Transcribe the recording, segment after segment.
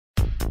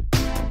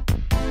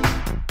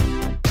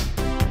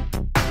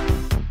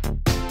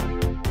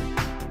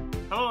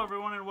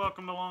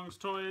Arms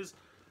Toys.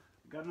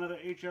 Got another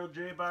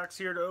HLJ box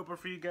here to open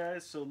for you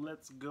guys, so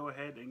let's go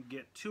ahead and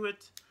get to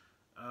it.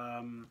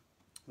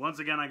 Once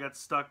again, I got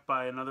stuck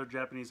by another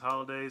Japanese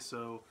holiday,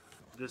 so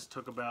this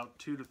took about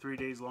 2 to 3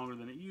 days longer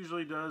than it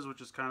usually does,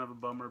 which is kind of a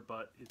bummer,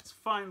 but it's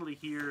finally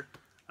here.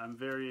 I'm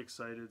very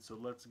excited, so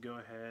let's go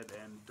ahead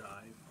and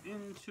dive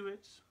into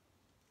it.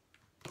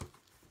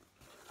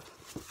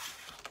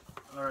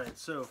 Alright,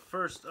 so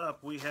first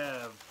up we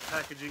have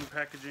packaging.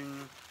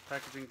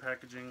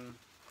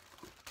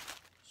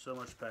 So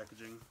much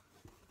packaging.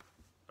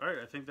 Alright,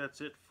 I think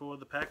that's it for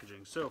the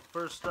packaging. So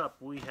first up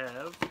we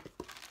have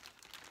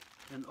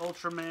an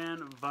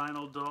Ultraman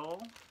vinyl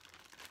doll.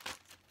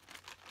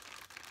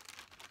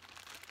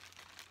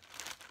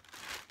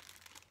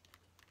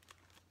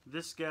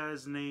 This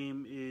guy's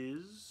name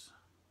is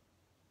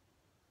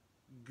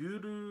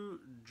Guru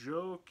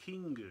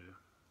Jokingu.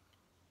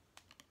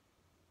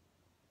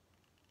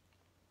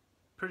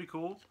 Pretty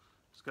cool.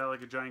 He's got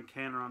like a giant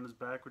cannon on his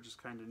back, which is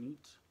kind of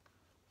neat.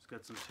 He's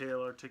got some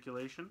tail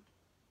articulation.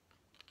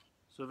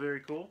 So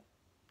very cool.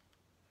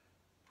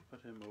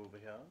 Put him over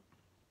here.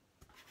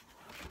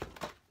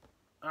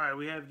 Alright,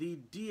 we have the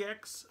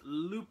DX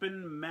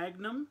Lupin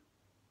Magnum.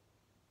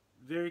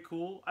 Very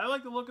cool. I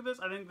like the look of this.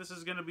 I think this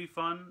is going to be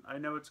fun. I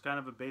know it's kind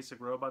of a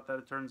basic robot that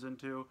it turns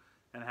into,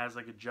 and it has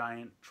like a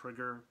giant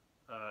trigger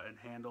and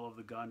handle of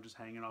the gun just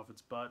hanging off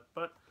its butt.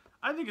 But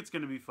I think it's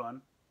going to be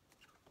fun.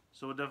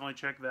 So we'll definitely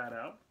check that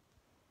out.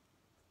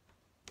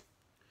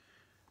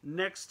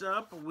 Next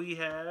up, we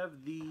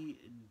have the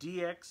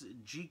DX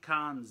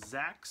G-Con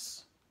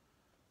Zax,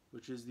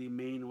 which is the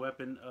main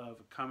weapon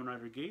of Kamen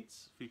Rider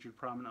Gates, featured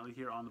prominently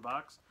here on the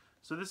box.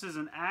 So this is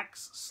an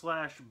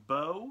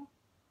axe/bow,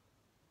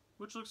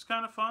 which looks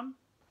kind of fun.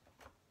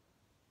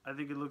 I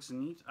think it looks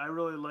neat. I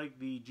really like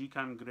the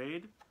G-Con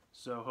grade,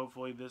 so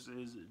hopefully this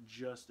is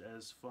just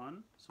as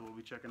fun. So we'll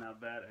be checking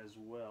out that as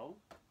well.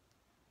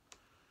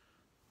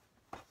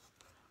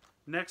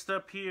 Next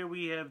up here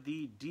we have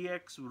the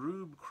DX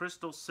Rube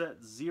Crystal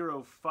Set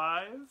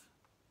 05.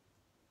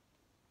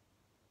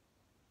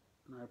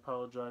 And I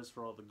apologize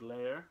for all the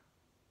glare.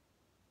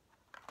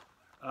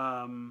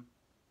 But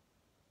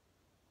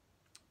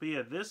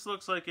yeah, this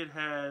looks like it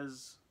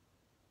has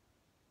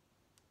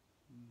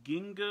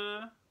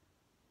Ginga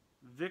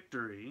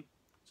Victory.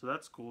 So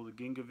that's cool, the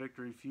Ginga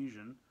Victory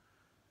Fusion.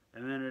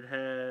 And then it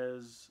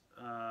has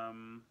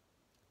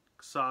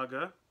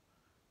Saga.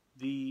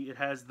 It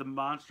has the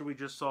monster we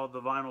just saw the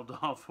vinyl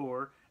doll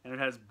for, and it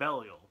has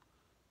Belial.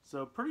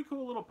 So pretty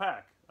cool little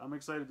pack. I'm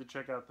excited to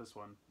check out this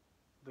one.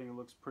 I think it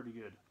looks pretty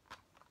good.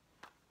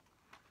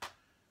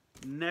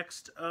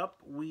 Next up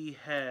we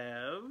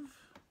have...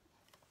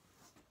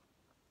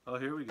 Oh,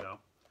 here we go.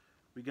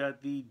 We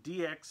got the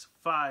DX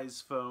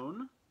Fize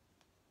phone.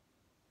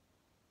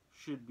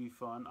 Should be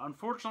fun.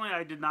 Unfortunately,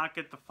 I did not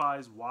get the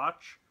Fize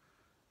watch.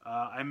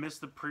 I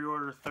missed the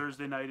pre-order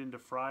Thursday night into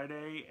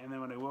Friday, and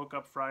then when I woke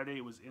up Friday,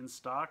 it was in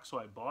stock, so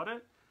I bought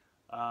it.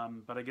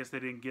 But I guess they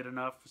didn't get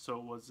enough,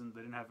 so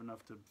they didn't have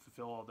enough to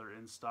fulfill all their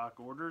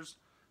in-stock orders.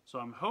 So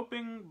I'm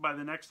hoping by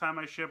the next time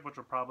I ship, which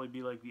will probably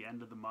be like the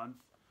end of the month,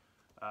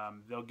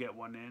 they'll get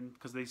one in,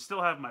 because they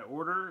still have my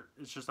order.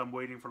 It's just I'm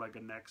waiting for like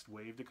a next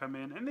wave to come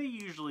in, and they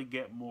usually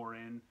get more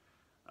in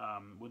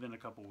within a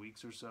couple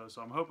weeks or so.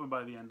 So I'm hoping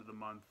by the end of the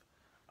month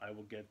I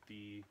will get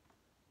the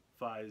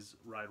Fize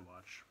Ride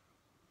Watch.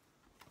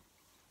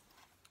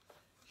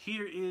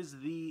 Here is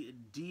the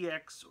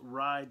DX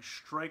Ride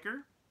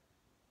Striker,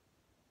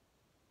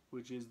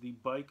 which is the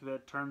bike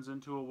that turns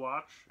into a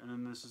watch, and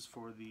then this is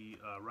for the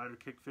Rider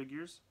Kick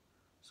figures.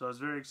 So I was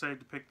very excited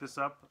to pick this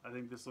up. I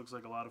think this looks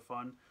like a lot of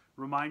fun.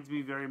 Reminds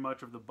me very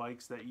much of the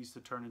bikes that used to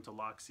turn into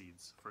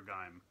Lockseeds for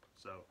Gaim.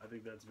 So I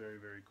think that's very,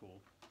 very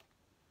cool.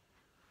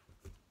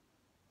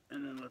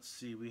 And then let's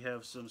see, we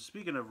have some,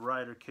 speaking of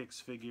Rider Kicks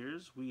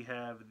figures, we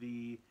have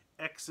the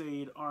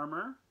X-Aid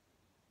Armor.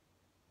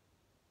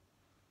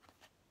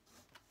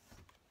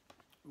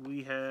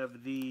 We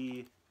have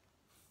the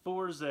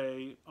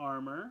Forze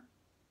Armor.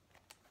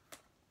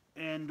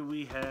 And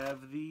we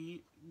have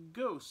the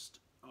Ghost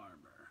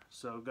Armor.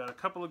 So got a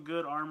couple of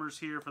good armors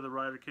here for the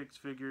Rider Kicks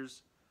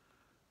figures.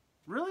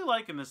 Really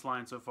liking this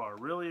line so far.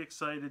 Really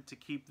excited to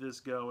keep this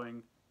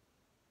going.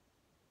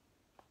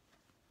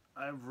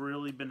 I've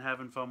really been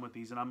having fun with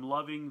these, and I'm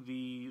loving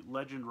the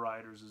Legend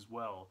Riders as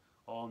well,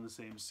 all in the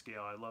same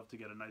scale. I love to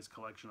get a nice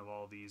collection of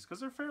all of these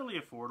because they're fairly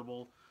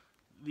affordable.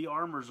 The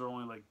armors are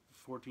only like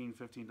 $14,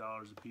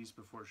 $15 a piece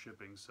before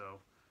shipping, so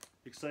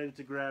excited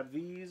to grab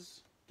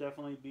these.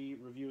 Definitely be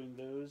reviewing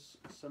those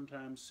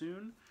sometime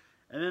soon.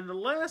 And then the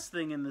last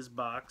thing in this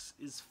box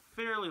is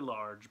fairly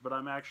large, but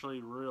I'm actually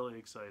really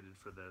excited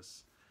for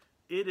this.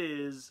 It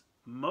is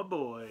my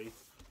boy,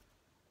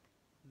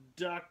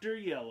 Dr.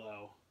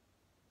 Yellow.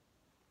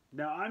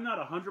 Now, I'm not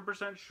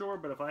 100% sure,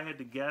 but if I had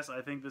to guess,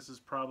 I think this is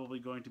probably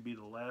going to be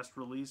the last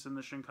release in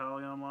the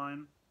Shinkalion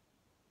line.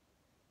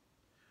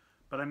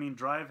 But I mean,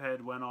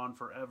 Drivehead went on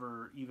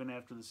forever, even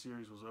after the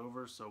series was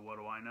over, so what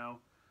do I know?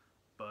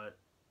 But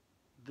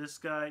This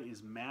guy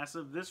is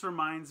massive. This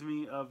reminds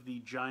me of the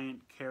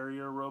giant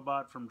carrier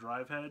robot from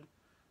Drivehead.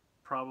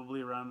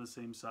 Probably around the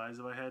same size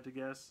if I had to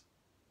guess.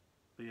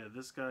 But yeah,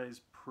 this guy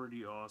is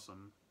pretty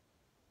awesome.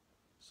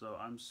 So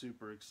I'm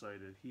super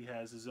excited. He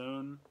has his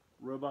own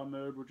robot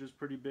mode, which is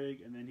pretty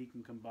big, and then he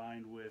can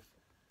combine with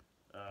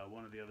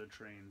one of the other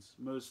trains.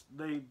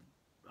 They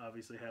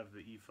obviously have the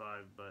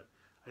E5, but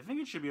I think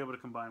it should be able to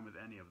combine with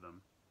any of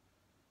them.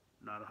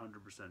 Not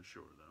 100%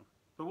 sure though.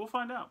 But we'll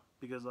find out,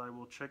 because I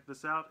will check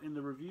this out in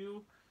the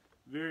review.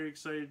 Very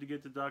excited to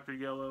get to Dr.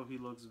 Yellow. He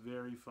looks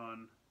very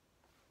fun.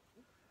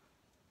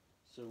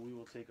 So we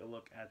will take a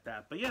look at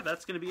that. But yeah,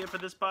 that's going to be it for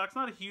this box.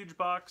 Not a huge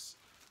box.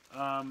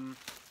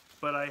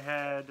 But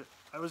I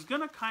was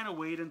going to kind of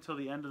wait until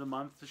the end of the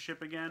month to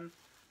ship again.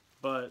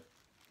 But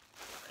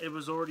it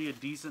was already a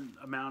decent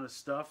amount of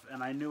stuff.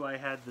 And I knew I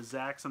had the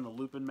Zax and the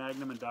Lupin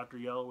Magnum and Dr.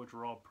 Yellow, which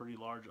were all pretty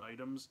large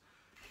items.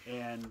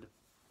 And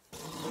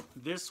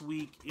this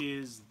week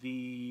is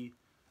the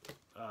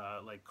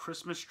like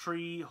Christmas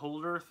tree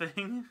holder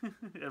thing.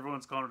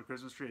 Everyone's calling it a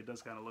Christmas tree. It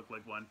does kind of look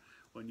like one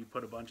when you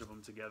put a bunch of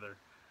them together.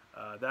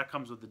 That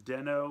comes with the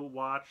Deno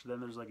watch. Then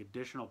there's like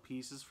additional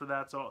pieces for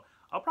that. So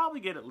I'll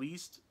probably get at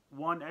least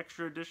one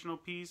extra additional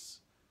piece.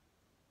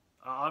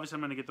 Obviously,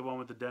 I'm going to get the one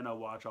with the Deno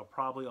watch. I'll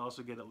probably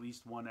also get at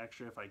least one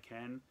extra if I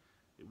can.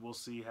 We'll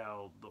see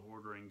how the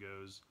ordering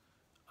goes.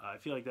 I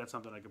feel like that's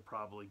something I could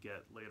probably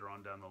get later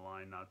on down the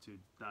line. Not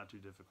too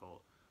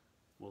difficult.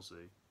 We'll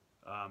see.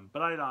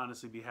 But I'd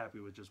honestly be happy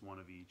with just one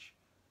of each.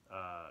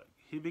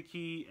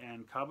 Hibiki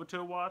and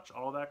Kabuto watch.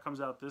 All that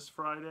comes out this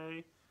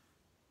Friday.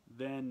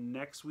 Then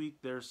next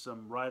week there's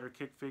some Rider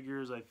Kick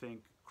figures. I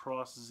think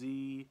Cross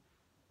Z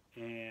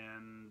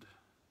and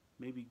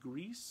maybe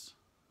Grease,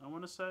 I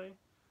want to say.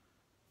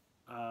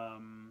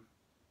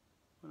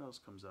 What else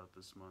comes out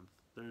this month?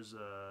 There's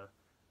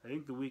I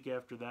think the week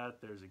after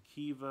that there's a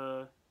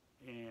Kiva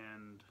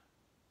and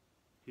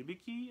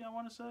Hibiki, I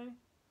want to say.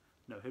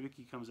 No,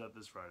 Hibiki comes out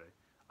this Friday.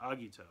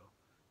 Agito.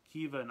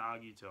 Kiva and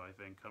Agito, I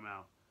think, come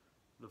out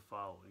the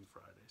following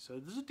Friday. So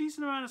there's a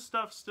decent amount of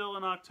stuff still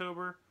in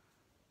October.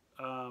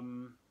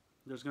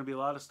 There's going to be a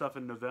lot of stuff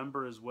in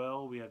November as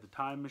well. We have the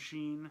Time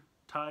Machine,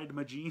 Tide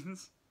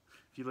Magines,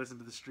 if you listen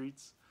to the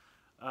Streets.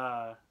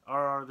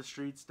 RR The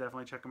Streets,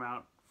 definitely check them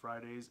out.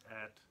 Fridays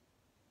at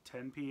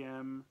 10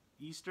 p.m.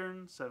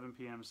 Eastern, 7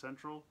 p.m.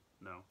 Central.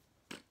 No,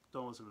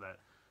 don't listen to that.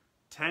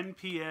 10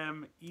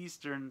 p.m.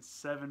 Eastern,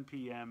 7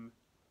 p.m.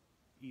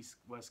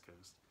 West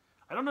Coast.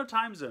 I don't know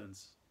time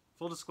zones.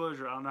 Full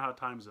disclosure, I don't know how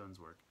time zones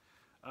work.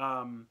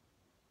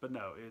 But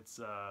no, it's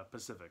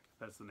Pacific.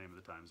 That's the name of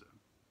the time zone.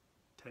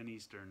 10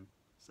 Eastern,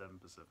 7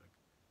 Pacific.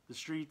 The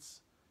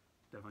Streets,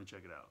 definitely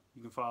check it out.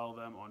 You can follow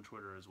them on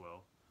Twitter as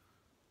well.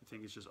 I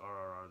think it's just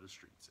RRR The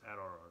Streets, at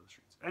RRR The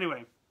Streets.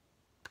 Anyway,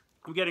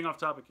 I'm getting off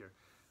topic here.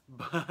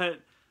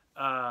 But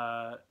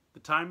the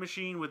Time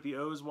Machine with the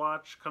O's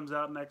watch comes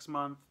out next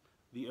month.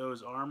 The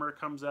O's Armor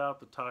comes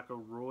out. The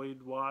Taco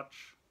Roid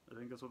watch, I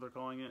think that's what they're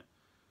calling it.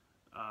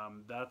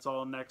 That's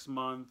all next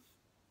month.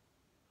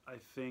 I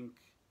think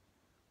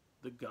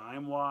the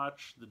Gaim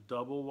watch, the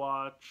Double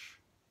watch,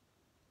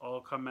 all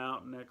come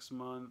out next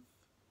month.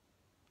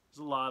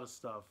 There's a lot of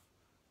stuff.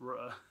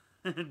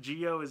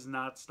 Geo is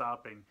not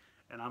stopping,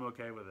 and I'm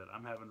okay with it.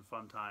 I'm having a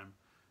fun time.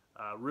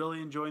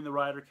 Really enjoying the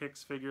Rider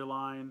Kicks figure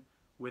line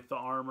with the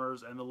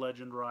armors and the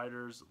Legend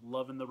Riders.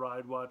 Loving the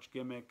Ride Watch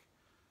gimmick.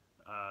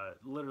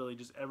 Literally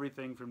just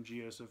everything from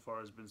Geo so far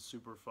has been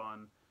super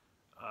fun.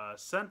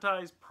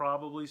 Sentai's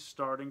probably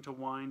starting to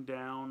wind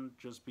down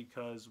just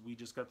because we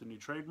just got the new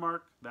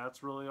trademark.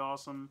 That's really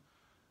awesome.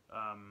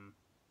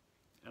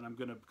 And I'm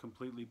going to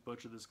completely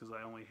butcher this because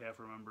I only half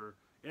remember.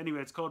 Anyway,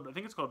 I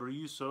think it's called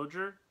Ryu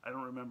Soldier. I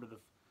don't remember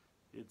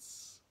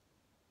it's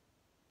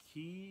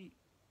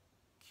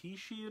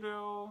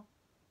Kishiro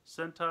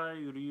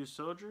Sentai Ryu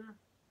Soldier,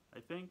 I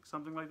think,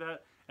 something like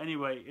that.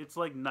 Anyway, it's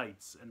like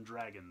knights and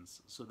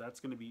dragons, so that's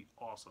going to be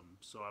awesome.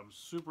 So I'm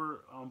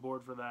super on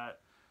board for that.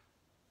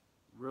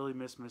 Really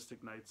miss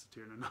Mystic Knights of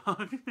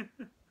Tirnanog.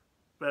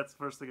 That's the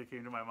first thing that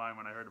came to my mind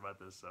when I heard about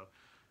this, so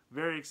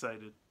very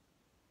excited.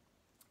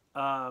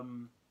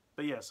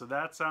 But yeah, so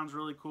that sounds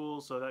really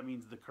cool. So that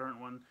means the current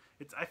one.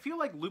 I feel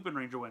like Lupin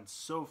Ranger went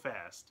so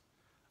fast.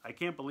 I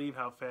can't believe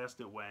how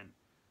fast it went.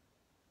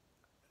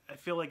 I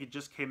feel like it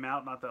just came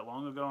out not that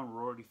long ago and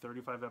we're already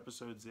 35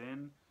 episodes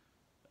in.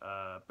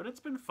 But it's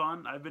been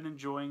fun. I've been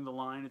enjoying the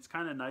line. It's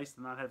kind of nice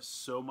to not have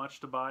so much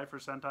to buy for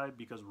Sentai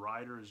because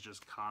Rider is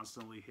just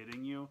constantly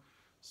hitting you.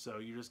 So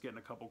you're just getting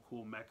a couple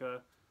cool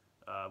mecha,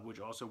 which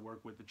also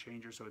work with the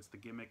changer. So it's the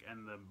gimmick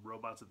and the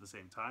robots at the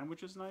same time,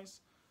 which is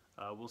nice.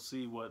 We'll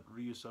see what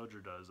Ryu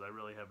Soldier does. I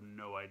really have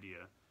no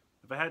idea.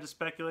 If I had to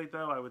speculate,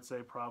 though, I would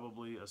say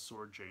probably a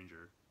sword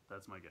changer.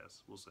 That's my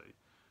guess. We'll see.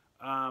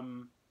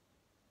 But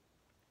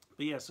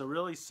yeah, so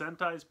really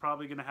Sentai's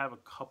probably going to have a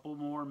couple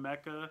more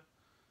mecha.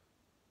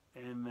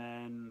 And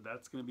then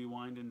that's going to be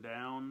winding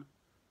down.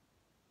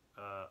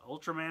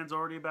 Ultraman's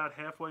already about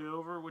halfway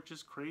over, which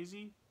is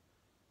crazy.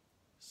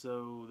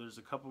 So there's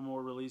a couple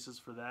more releases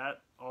for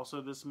that.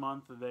 Also this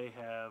month they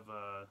have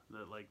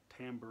the like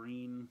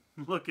tambourine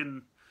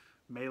looking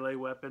melee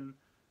weapon,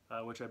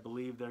 which I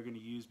believe they're going to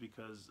use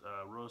because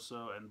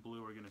Rosso and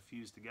Blue are going to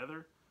fuse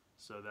together.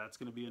 So that's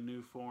going to be a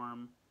new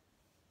form.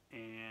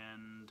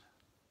 And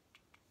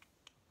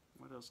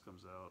what else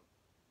comes out?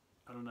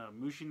 I don't know.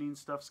 Mushinin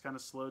stuff's kind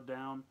of slowed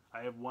down.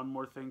 I have one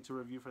more thing to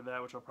review for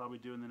that, which I'll probably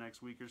do in the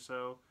next week or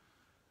so.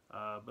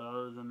 But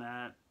other than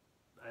that,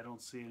 I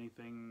don't see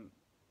anything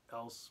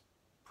else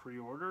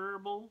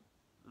pre-orderable.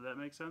 Does that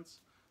make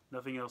sense?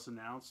 Nothing else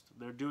announced.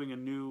 They're doing a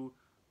new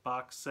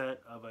box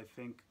set of, I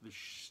think, the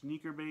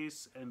sneaker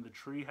base and the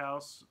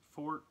treehouse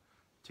fort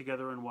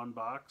together in one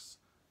box.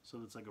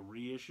 So it's like a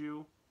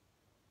reissue,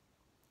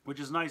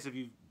 which is nice if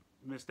you've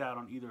missed out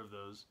on either of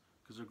those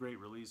because they're great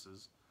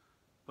releases,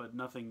 but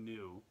nothing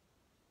new.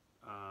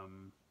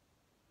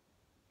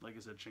 Like I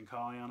said,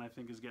 Shinkalion I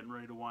think is getting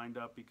ready to wind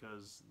up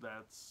because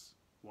that's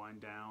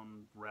wind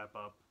down, wrap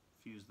up,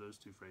 fuse those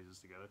two phrases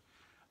together.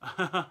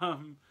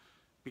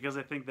 Because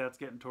I think that's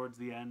getting towards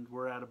the end.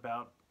 We're at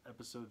about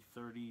episode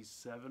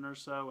 37 or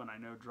so, and I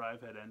know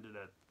Drivehead ended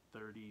at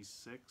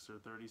 36 or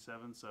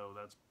 37, so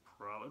that's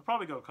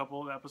probably go a couple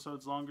of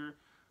episodes longer,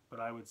 but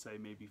I would say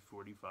maybe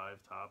 45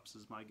 tops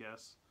is my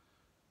guess.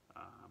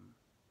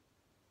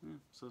 Yeah,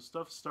 so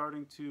stuff's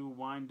starting to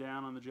wind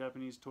down on the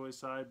Japanese toy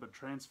side, but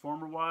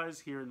Transformer-wise,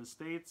 here in the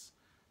States,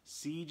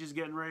 Siege is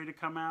getting ready to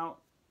come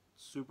out.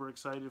 Super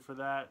excited for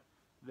that.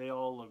 They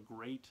all look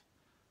great.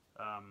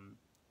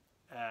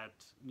 At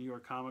New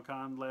York Comic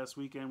Con last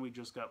weekend, we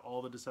just got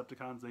all the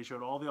Decepticons. They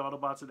showed all the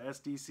Autobots at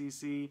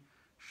SDCC,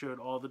 showed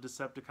all the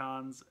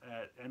Decepticons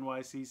at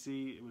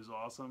NYCC. It was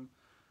awesome.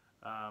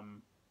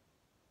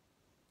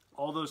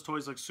 All those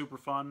toys look super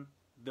fun.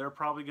 They're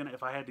probably going to,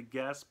 if I had to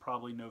guess,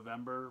 probably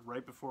November,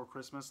 right before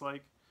Christmas,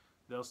 like,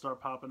 they'll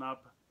start popping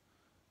up.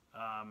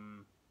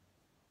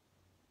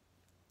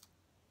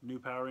 New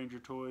Power Ranger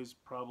toys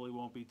probably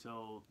won't be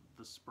till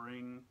the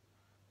spring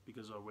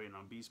because we're waiting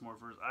on Beast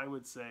Morphers. I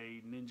would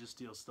say Ninja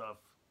Steel stuff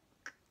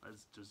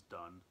is just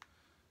done.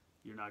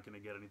 You're not going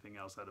to get anything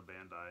else out of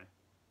Bandai.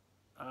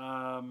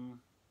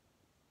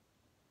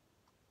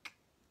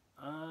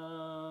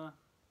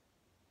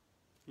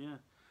 Yeah.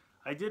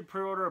 I did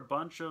pre-order a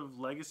bunch of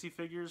Legacy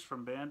figures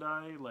from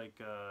Bandai, like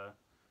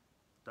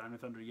Dino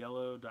Thunder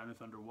Yellow, Dino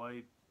Thunder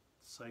White,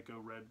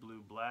 Psycho Red,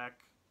 Blue, Black.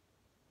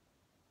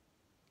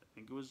 I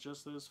think it was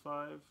just those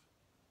 5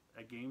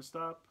 at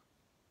GameStop.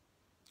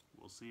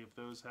 We'll see if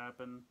those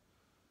happen.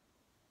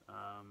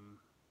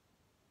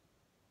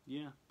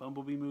 Yeah,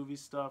 Bumblebee movie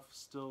stuff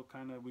still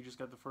kind of, we just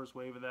got the first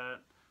wave of that.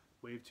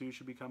 Wave 2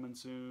 should be coming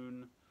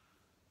soon.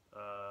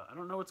 I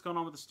don't know what's going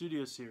on with the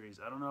Studio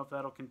Series. I don't know if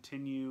that'll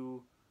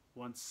continue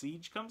once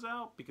Siege comes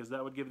out, because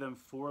that would give them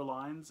 4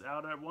 lines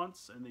out at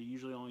once, and they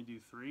usually only do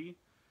 3.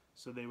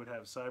 So they would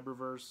have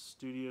Cyberverse,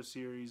 Studio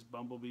Series,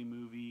 Bumblebee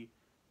movie,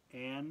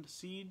 and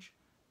Siege.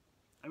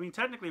 I mean,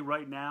 technically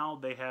right now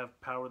they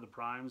have Power of the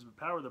Primes, but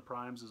Power of the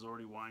Primes is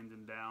already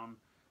winding down.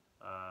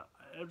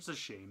 It's a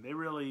shame. They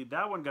really,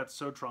 that one got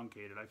so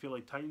truncated. I feel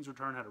like Titan's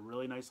Return had a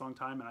really nice long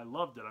time, and I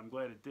loved it. I'm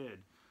glad it did.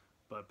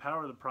 But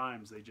Power of the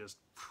Primes, they just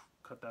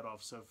cut that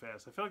off so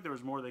fast. I feel like there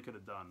was more they could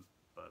have done,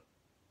 but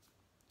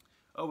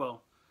oh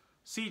well.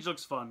 Siege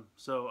looks fun,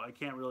 so I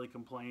can't really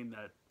complain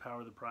that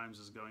Power of the Primes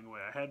is going away.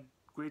 I had a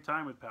great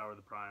time with Power of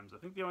the Primes. I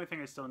think the only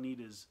thing I still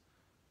need is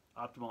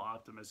Optimal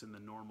Optimus in the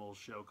normal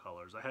show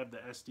colors. I have the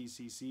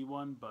SDCC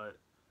one, but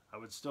I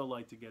would still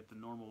like to get the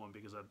normal one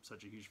because I'm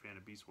such a huge fan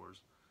of Beast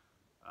Wars.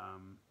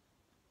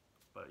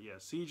 But yeah,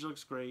 Siege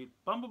looks great.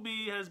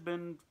 Bumblebee has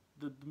been,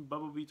 the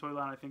Bumblebee toy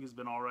line I think has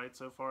been alright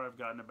so far. I've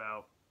gotten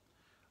about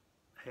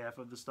half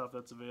of the stuff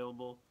that's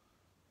available.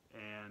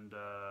 And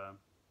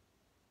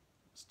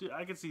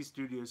I could see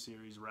Studio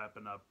Series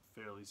wrapping up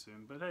fairly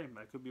soon. But hey,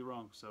 I could be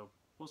wrong, so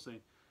we'll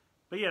see.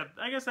 But yeah,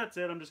 I guess that's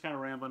it. I'm just kind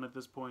of rambling at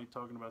this point,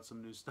 talking about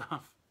some new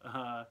stuff.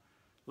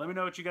 Let me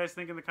know what you guys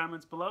think in the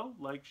comments below.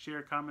 Like,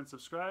 share, comment,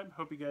 subscribe.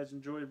 Hope you guys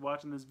enjoyed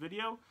watching this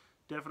video.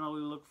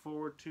 Definitely look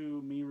forward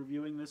to me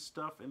reviewing this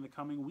stuff in the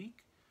coming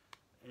week.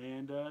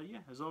 And yeah,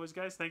 as always,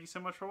 guys, thank you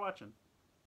so much for watching.